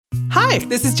Hi,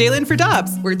 this is Jalen for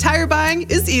Dobbs, where tire buying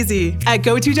is easy. At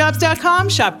GoToDobbs.com,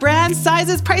 shop brands,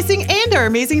 sizes, pricing, and our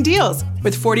amazing deals.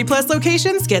 With 40-plus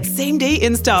locations, get same-day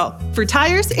install. For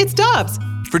tires, it's Dobbs.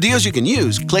 For deals you can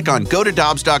use, click on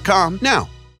GoToDobbs.com now.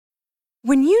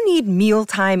 When you need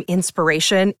mealtime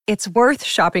inspiration, it's worth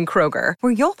shopping Kroger,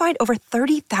 where you'll find over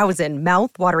 30,000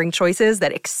 mouth-watering choices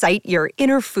that excite your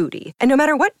inner foodie. And no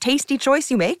matter what tasty choice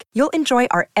you make, you'll enjoy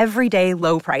our everyday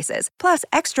low prices, plus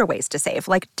extra ways to save,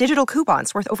 like digital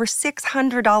coupons worth over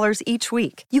 $600 each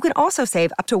week. You can also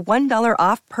save up to $1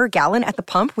 off per gallon at the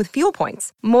pump with fuel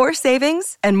points. More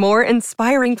savings and more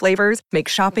inspiring flavors make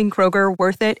shopping Kroger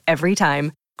worth it every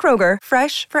time. Kroger,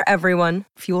 fresh for everyone.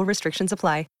 Fuel restrictions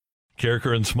apply.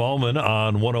 Carricker and Smallman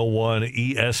on 101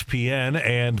 ESPN,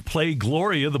 and Play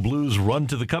Gloria. The Blues' run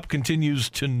to the Cup continues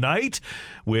tonight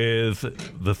with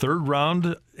the third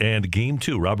round and Game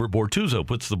 2. Robert Bortuzzo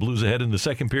puts the Blues ahead in the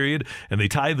second period, and they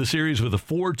tied the series with a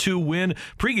 4-2 win.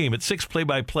 Pre-game at 6,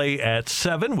 play-by-play at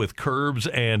 7 with Curbs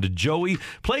and Joey.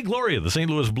 Play Gloria, the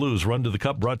St. Louis Blues' run to the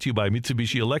Cup, brought to you by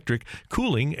Mitsubishi Electric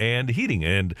Cooling and Heating.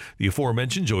 And the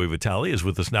aforementioned Joey Vitale is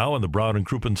with us now on the Brown and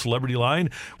Crouppen Celebrity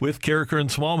Line with Carricker and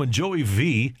Smallman. Joey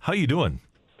V, how you doing?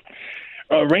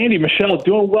 Randy, Michelle,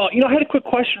 doing well. I had a quick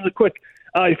question really quick.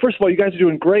 First of all, you guys are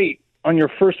doing great on your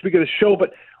first week of the show,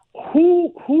 but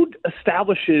who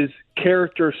establishes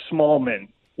character Smallman?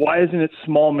 Why isn't it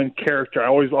Smallman character? I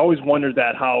always wondered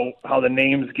that, how the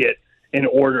names get in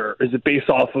order. Is it based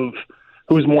off of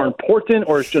who's more important,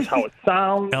 or it's just how it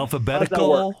sounds?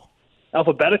 Alphabetical?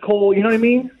 Alphabetical, you know what I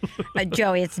mean?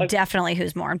 Joey, it's definitely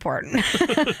who's more important.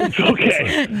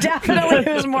 Okay. Definitely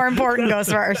who's more important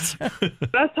goes first.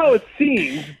 That's how it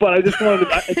seems, but I just wanted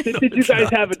to, did you guys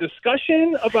have a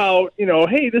discussion about,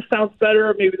 hey, this sounds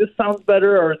better, maybe this sounds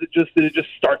better, or did it just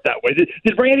start that way?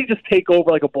 Did Randy just take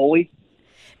over like a bully?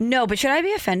 No, but should I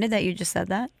be offended that you just said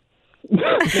that?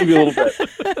 Maybe a little bit.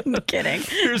 I'm kidding.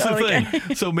 Here's the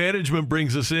thing. So management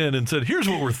brings us in and said, here's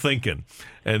what we're thinking.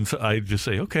 And so I just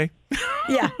say, okay.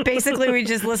 Yeah, basically we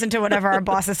just listen to whatever our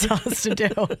bosses tell us to do.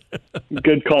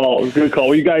 Good call.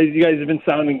 Well, you guys have been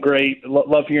sounding great.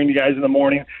 Love hearing you guys in the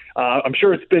morning. I'm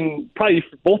sure it's been probably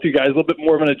for both you guys a little bit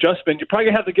more of an adjustment. You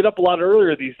probably have to get up a lot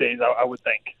earlier these days, I would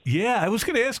think. Yeah, I was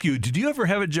going to ask you, did you ever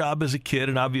have a job as a kid?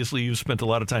 And obviously you've spent a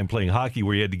lot of time playing hockey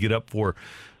where you had to get up for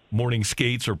morning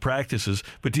skates or practices.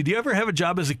 But did you ever have a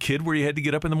job as a kid where you had to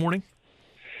get up in the morning?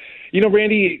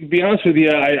 Randy, to be honest with you,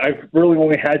 I've really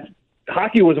only had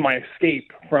hockey was my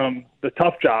escape from the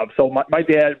tough job. So my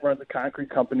dad runs a concrete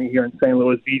company here in St.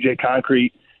 Louis, VJ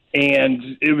Concrete,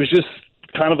 and it was just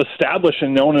kind of established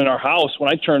and known in our house. When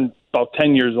I turned about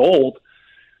 10 years old,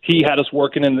 he had us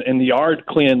working in the yard,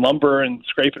 cleaning lumber and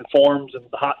scraping forms in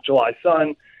the hot July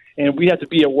sun, and we had to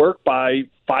be at work by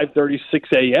 5:30, 6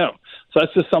 a.m. So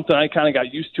that's just something I kind of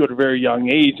got used to at a very young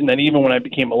age. And then even when I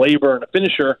became a laborer and a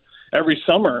finisher, every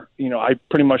summer, I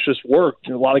pretty much just worked.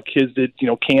 A lot of kids did,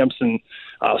 camps and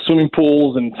swimming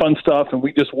pools and fun stuff, and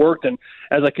we just worked. And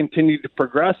as I continued to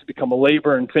progress, become a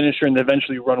laborer and finisher, and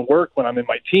eventually run work when I'm in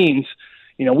my teens,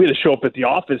 we had to show up at the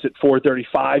office at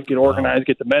 4:35, get organized,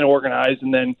 get the men organized,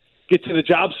 and then get to the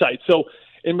job site. So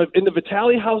in the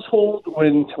Vitale household,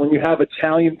 when you have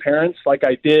Italian parents like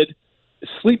I did,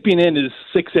 sleeping in is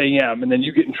 6 a.m., and then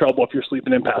you get in trouble if you're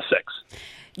sleeping in past 6.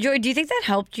 Joey, do you think that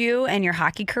helped you in your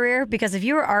hockey career? Because if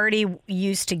you were already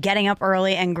used to getting up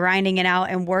early and grinding it out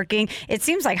and working, it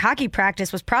seems like hockey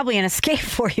practice was probably an escape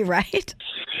for you, right?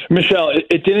 Michelle,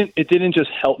 it didn't just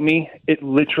help me. It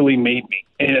literally made me.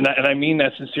 And I mean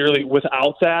that sincerely.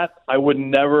 Without that, I would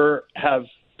never have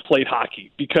played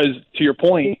hockey because, to your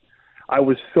point, I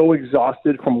was so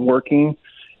exhausted from working,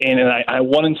 and I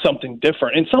wanted something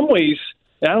different. In some ways,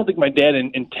 and I don't think my dad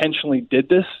intentionally did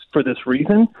this for this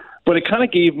reason, but it kind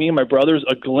of gave me and my brothers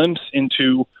a glimpse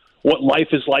into what life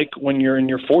is like when you're in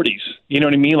your 40s. You know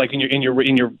what I mean? Like in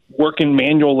your working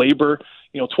manual labor,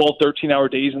 12, 13-hour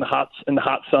days in the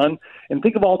hot sun. And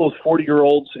think of all those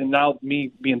 40-year-olds, and now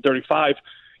me being 35,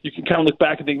 you can kind of look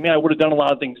back and think, man, I would have done a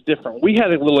lot of things different. We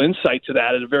had a little insight to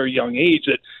that at a very young age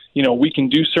that, we can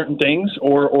do certain things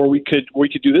or we could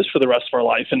do this for the rest of our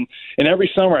life. And every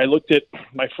summer I looked at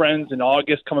my friends in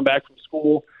August coming back from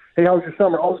school. Hey, how was your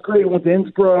summer? Oh, it was great. I went to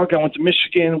Innsbruck. I went to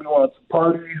Michigan. We went on some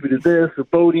parties. We did this, or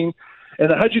boating.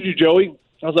 And how'd you do, Joey?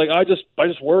 I was like, I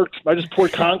just worked. I just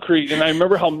poured concrete. And I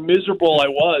remember how miserable I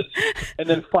was. And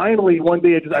then finally one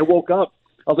day I woke up.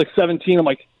 I was like 17. I'm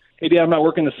like, hey, Dad, I'm not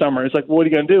working this summer. It's like, well, what are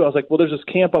you going to do? I was like, well, there's this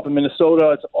camp up in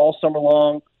Minnesota. It's all summer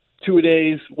long,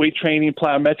 2-a-days, weight training,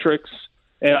 plyometrics.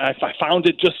 And I found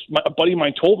it a buddy of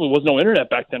mine told me there was no internet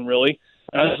back then, really.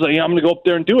 And I was like, yeah, I'm going to go up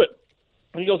there and do it.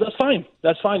 And he goes, that's fine.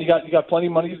 That's fine. You got plenty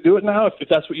of money to do it now. If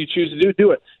that's what you choose to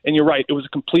do it. And you're right. It was a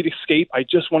complete escape. I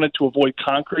just wanted to avoid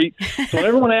concrete. So when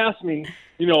everyone asked me,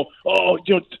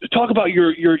 talk about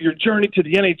your journey to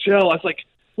the NHL, I was like,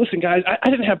 listen, guys, I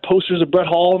didn't have posters of Brett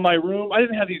Hall in my room. I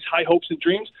didn't have these high hopes and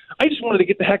dreams. I just wanted to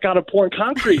get the heck out of pouring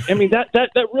concrete. I mean, that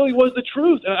really was the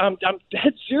truth. I'm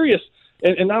dead serious.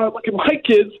 And now I look at my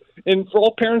kids, and for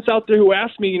all parents out there who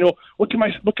ask me, what can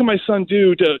my son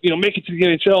do to make it to the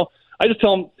NHL? I just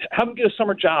tell them, have them get a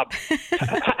summer job.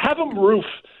 Have them roof.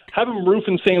 Have them roof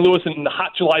in St. Louis in the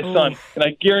hot July sun, and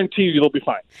I guarantee you they'll be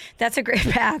fine. That's a great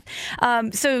path.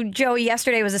 So, Joey,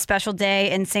 yesterday was a special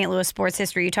day in St. Louis sports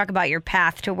history. You talk about your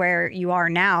path to where you are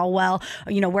now. Well,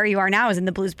 where you are now is in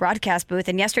the Blues broadcast booth,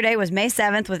 and yesterday was May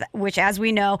 7th, which, as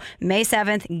we know, May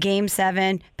 7th, Game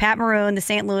 7. Pat Maroon, the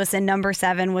St. Louisan number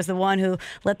 7, was the one who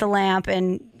lit the lamp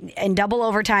and in double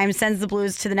overtime sends the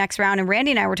Blues to the next round. And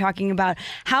Randy and I were talking about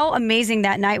how amazing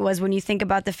that night was when you think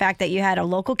about the fact that you had a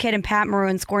local kid in Pat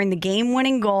Maroon scoring the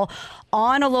game-winning goal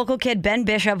on a local kid, Ben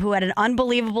Bishop, who had an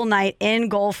unbelievable night in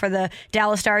goal for the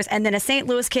Dallas Stars, and then a St.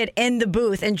 Louis kid in the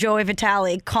booth and Joey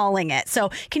Vitale calling it. So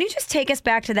can you just take us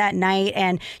back to that night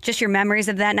and just your memories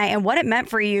of that night and what it meant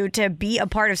for you to be a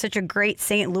part of such a great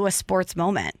St. Louis sports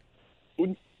moment?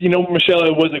 Michelle,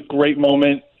 it was a great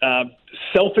moment.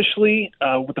 Selfishly,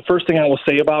 the first thing I will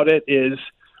say about it is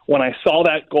when I saw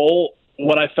that goal,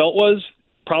 what I felt was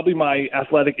probably my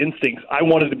athletic instincts. I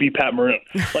wanted to be Pat Maroon.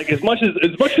 Like as much as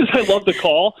I love the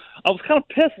call, I was kind of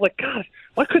pissed. Like, God,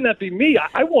 why couldn't that be me?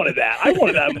 I wanted that. I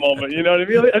wanted that moment. You know what I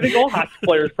mean? I think all hockey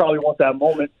players probably want that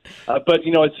moment. But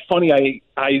it's funny.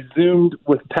 I zoomed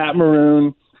with Pat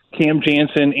Maroon, Cam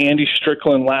Jansen, Andy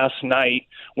Strickland last night.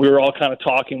 We were all kind of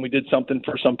talking. We did something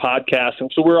for some podcast.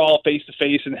 And so we're all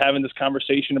face-to-face and having this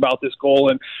conversation about this goal.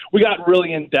 And we got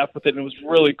really in-depth with it, and it was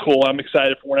really cool. I'm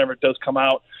excited for whenever it does come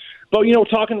out. But,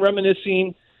 talking,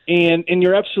 reminiscing, and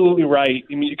you're absolutely right.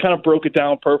 I mean, you kind of broke it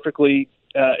down perfectly.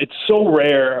 It's so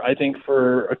rare, I think,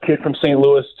 for a kid from St.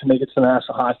 Louis to make it to the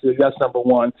National Hockey League. That's number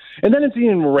one. And then it's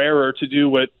even rarer to do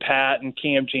what Pat and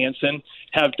Cam Jansen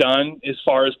have done as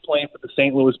far as playing for the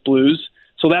St. Louis Blues.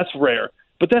 So that's rare.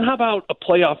 But then how about a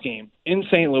playoff game in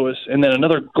St. Louis and then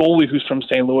another goalie who's from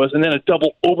St. Louis and then a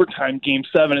double overtime Game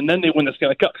 7 and then they win the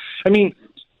Stanley Cup? I mean,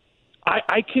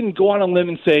 I can go on a limb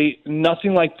and say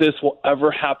nothing like this will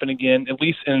ever happen again, at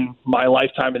least in my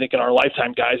lifetime, I think in our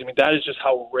lifetime, guys. I mean, that is just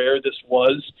how rare this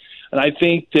was. And I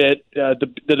think that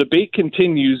the debate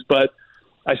continues, but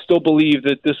I still believe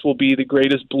that this will be the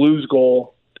greatest Blues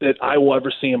goal that I will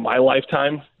ever see in my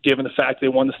lifetime, given the fact they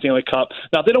won the Stanley Cup.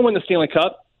 Now, if they don't win the Stanley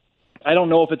Cup, I don't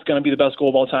know if it's going to be the best goal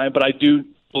of all time, but I do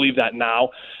believe that now.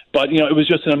 But, it was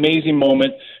just an amazing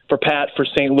moment for Pat, for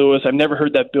St. Louis. I've never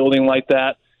heard that building like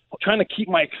that. I'm trying to keep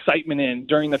my excitement in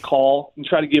during the call and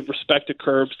try to give respect to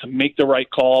Curbs to make the right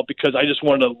call because I just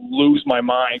wanted to lose my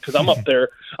mind because I'm up there.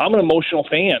 I'm an emotional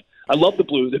fan. I love the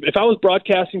Blues. If I was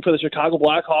broadcasting for the Chicago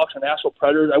Blackhawks and Nashville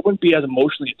Predators, I wouldn't be as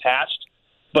emotionally attached,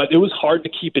 but it was hard to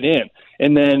keep it in.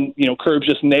 And then, Curbs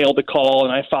just nailed the call,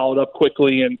 and I followed up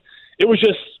quickly, and it was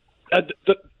just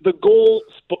the goal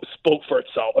spoke for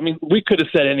itself. I mean, we could have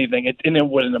said anything, and it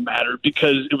wouldn't have mattered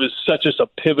because it was such a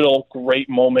pivotal, great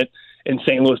moment in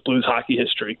St. Louis Blues hockey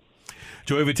history.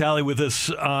 Joey Vitale with us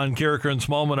on Carricker and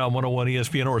Smallman on 101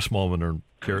 ESPN, or Smallman or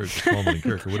Smallman and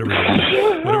Carricker,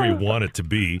 whatever you want it to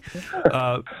be.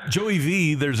 Joey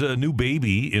V, there's a new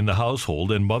baby in the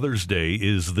household, and Mother's Day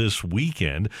is this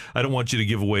weekend. I don't want you to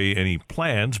give away any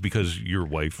plans because your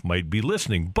wife might be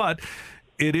listening, but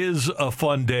it is a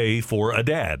fun day for a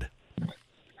dad.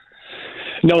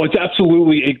 No, it's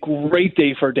absolutely a great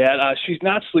day for Dad. She's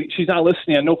not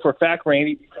listening. I know for a fact,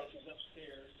 Randy, because she's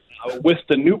upstairs with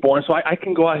the newborn, so I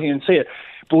can go out here and say it.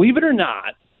 Believe it or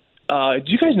not,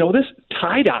 do you guys know this?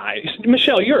 Tie-dye.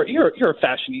 Michelle, you're a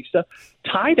fashionista.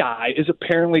 Tie-dye is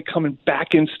apparently coming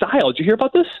back in style. Did you hear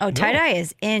about this? Oh, tie-dye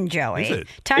is in, Joey. Is it?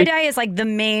 Tie-dye is like the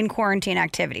main quarantine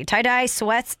activity. Tie-dye,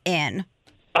 sweats in.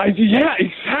 Yeah,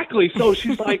 exactly. So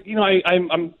she's like,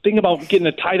 I'm thinking about getting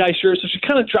a tie-dye shirt. So she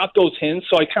kind of dropped those hints.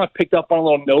 So I kind of picked up on a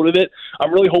little note of it.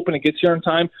 I'm really hoping it gets here in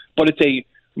time. But it's a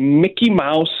Mickey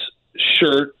Mouse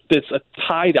shirt that's a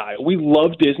tie-dye. We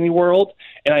love Disney World,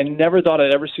 and I never thought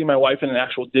I'd ever see my wife in an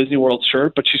actual Disney World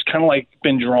shirt, but she's kind of like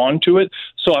been drawn to it.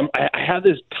 So I have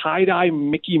this tie-dye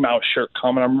Mickey Mouse shirt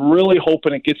coming. I'm really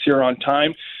hoping it gets here on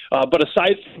time. But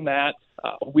aside from that,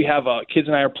 we have kids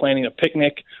and I are planning a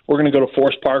picnic. We're going to go to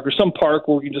Forest Park or some park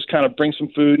where we can just kind of bring some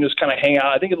food and just kind of hang out.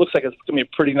 I think it looks like it's going to be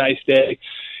a pretty nice day.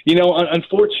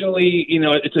 Unfortunately,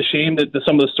 it's a shame that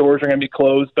some of the stores are going to be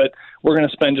closed, but we're going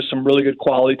to spend just some really good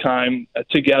quality time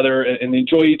together and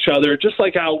enjoy each other, just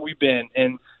like how we've been.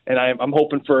 And And I'm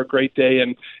hoping for a great day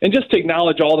and just to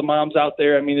acknowledge all the moms out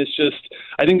there. I mean, it's just,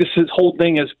 I think this whole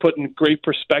thing has put in great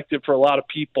perspective for a lot of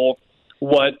people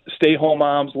what stay-home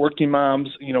moms, working moms,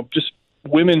 just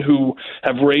women who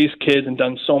have raised kids and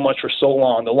done so much for so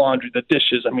long, the laundry, the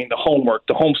dishes, I mean, the homework,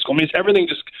 the homeschool. I mean, it's everything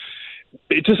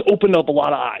it just opened up a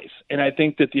lot of eyes. And I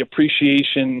think that the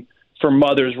appreciation for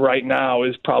mothers right now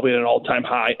is probably at an all-time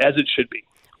high, as it should be.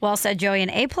 Well said, Joey.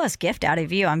 An A-plus gift out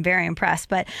of you. I'm very impressed.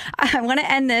 But I want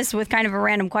to end this with kind of a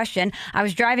random question. I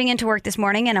was driving into work this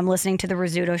morning, and I'm listening to the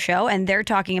Rizzuto Show, and they're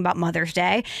talking about Mother's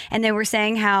Day. And they were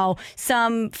saying how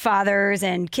some fathers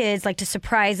and kids like to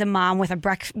surprise a mom with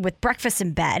with breakfast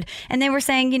in bed. And they were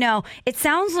saying, it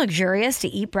sounds luxurious to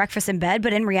eat breakfast in bed,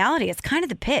 but in reality, it's kind of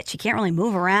the pitch. You can't really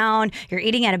move around. You're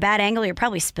eating at a bad angle. You're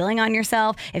probably spilling on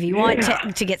yourself. If you want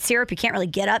to get syrup, you can't really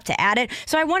get up to add it.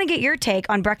 So I want to get your take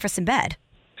on breakfast in bed.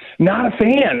 Not a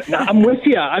fan. No, I'm with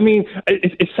you. I mean,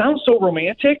 it sounds so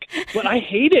romantic, but I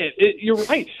hate it. You're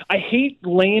right. I hate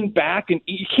laying back and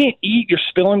you can't eat. You're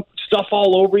spilling stuff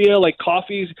all over you, like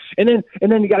coffees, and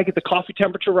then you got to get the coffee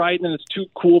temperature right, and then it's too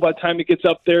cool by the time it gets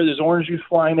up there. There's orange juice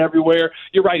flying everywhere.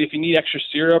 You're right. If you need extra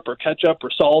syrup or ketchup or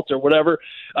salt or whatever,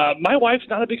 my wife's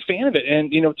not a big fan of it,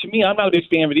 and to me, I'm not a big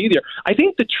fan of it either. I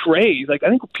think the trays, I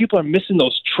think people are missing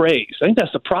those trays. I think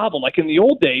that's the problem. Like in the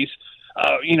old days.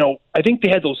 I think they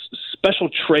had those special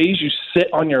trays you sit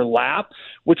on your lap,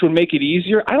 which would make it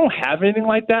easier. I don't have anything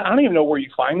like that. I don't even know where you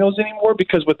find those anymore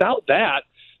because without that,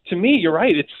 to me, you're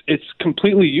right. It's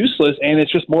completely useless, and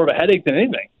it's just more of a headache than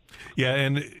anything. Yeah,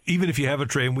 and even if you have a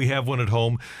tray, and we have one at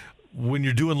home, when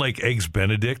you're doing like Eggs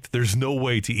Benedict, there's no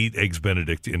way to eat Eggs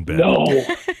Benedict in bed.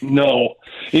 No.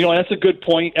 That's a good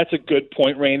point. That's a good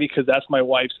point, Randy, because that's my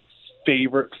wife's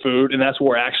favorite food, and that's what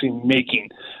we're actually making.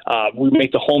 We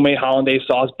make the homemade hollandaise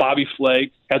sauce. Bobby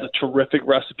Flay has a terrific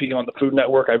recipe on the Food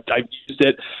Network. I've used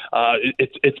it.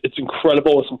 It's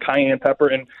incredible with some cayenne pepper,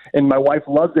 and my wife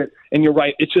loves it. And you're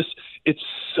right. It's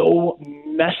so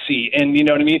messy, and you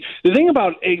know what I mean. The thing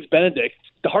about Eggs Benedict,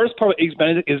 the hardest part of Eggs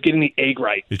Benedict is getting the egg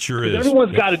right. It sure is.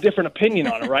 Everyone's got a different opinion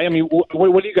on it, right? I mean,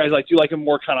 what do you guys like? Do you like them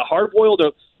more kind of hard-boiled or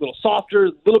a little softer,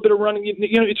 a little bit of running?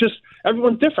 It's just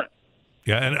everyone's different.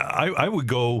 Yeah, and I would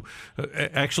go,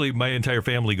 actually, my entire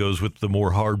family goes with the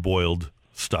more hard-boiled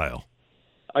style.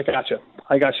 I got you.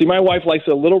 My wife likes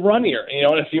it a little runnier,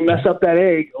 and if you mess up that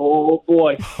egg, oh,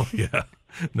 boy. Oh, yeah,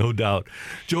 no doubt.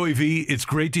 Joey V, it's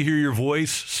great to hear your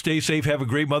voice. Stay safe. Have a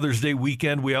great Mother's Day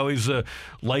weekend. We always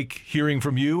like hearing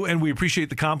from you, and we appreciate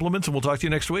the compliments, and we'll talk to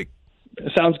you next week.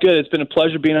 Sounds good. It's been a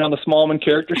pleasure being on the Smallman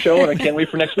Character Show, and I can't wait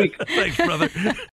for next week. Thanks, brother.